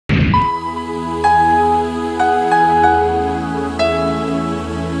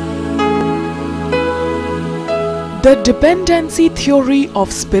The dependency theory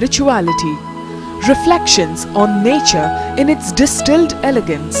of spirituality, reflections on nature in its distilled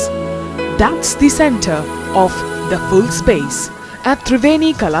elegance. That's the center of The Full Space at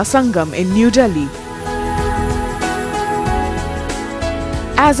Triveni Kala Sangam in New Delhi.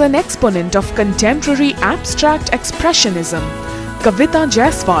 As an exponent of contemporary abstract expressionism, Kavita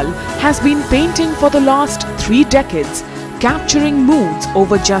Jaiswal has been painting for the last 3 decades, capturing moods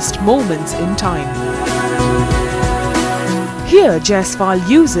over just moments in time. Here Jaiswal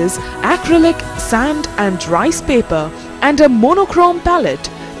uses acrylic, sand and rice paper and a monochrome palette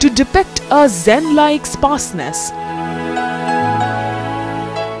to depict a zen-like sparseness,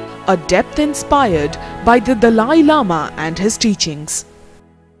 a depth inspired by the Dalai Lama and his teachings.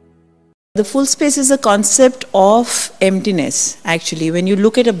 The full space is a concept of emptiness. Actually, when you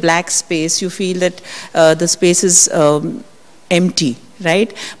look at a black space, you feel that the space is empty,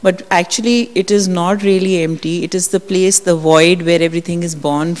 right? But actually it is not really empty. It is the place, the void where everything is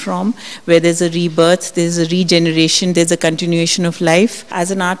born from, where there's a rebirth, there's a regeneration, there's a continuation of life.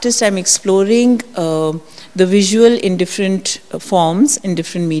 As an artist, I'm exploring the visual in different forms, in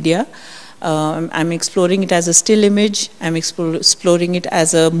different media. I'm exploring it as a still image, I'm exploring it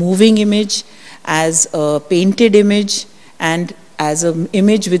as a moving image, as a painted image, and as an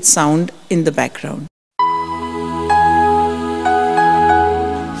image with sound in the background.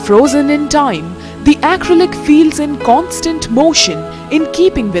 Frozen in time, the acrylic feels in constant motion, in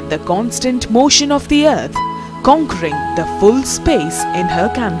keeping with the constant motion of the earth, conquering the full space in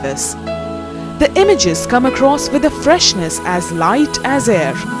her canvas. The images come across with a freshness as light as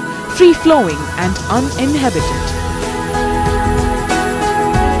air, free-flowing and uninhibited.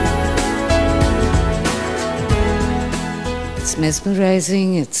 It's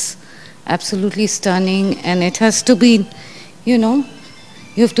mesmerizing, it's absolutely stunning, and it has to be,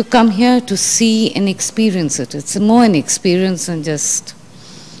 you have to come here to see and experience it. It's more an experience than just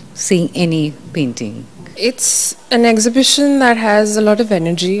seeing any painting. It's an exhibition that has a lot of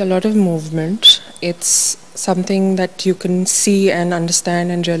energy, a lot of movement. It's something that you can see and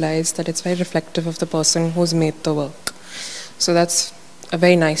understand and realize that it's very reflective of the person who's made the work. So that's a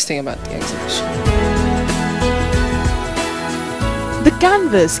very nice thing about the exhibition. The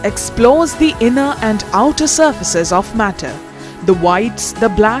canvas explores the inner and outer surfaces of matter. The whites, the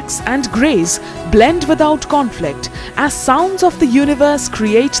blacks and greys blend without conflict as sounds of the universe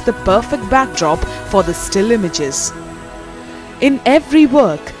create the perfect backdrop for the still images. In every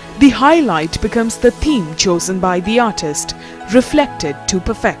work, the highlight becomes the theme chosen by the artist, reflected to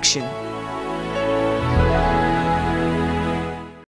perfection.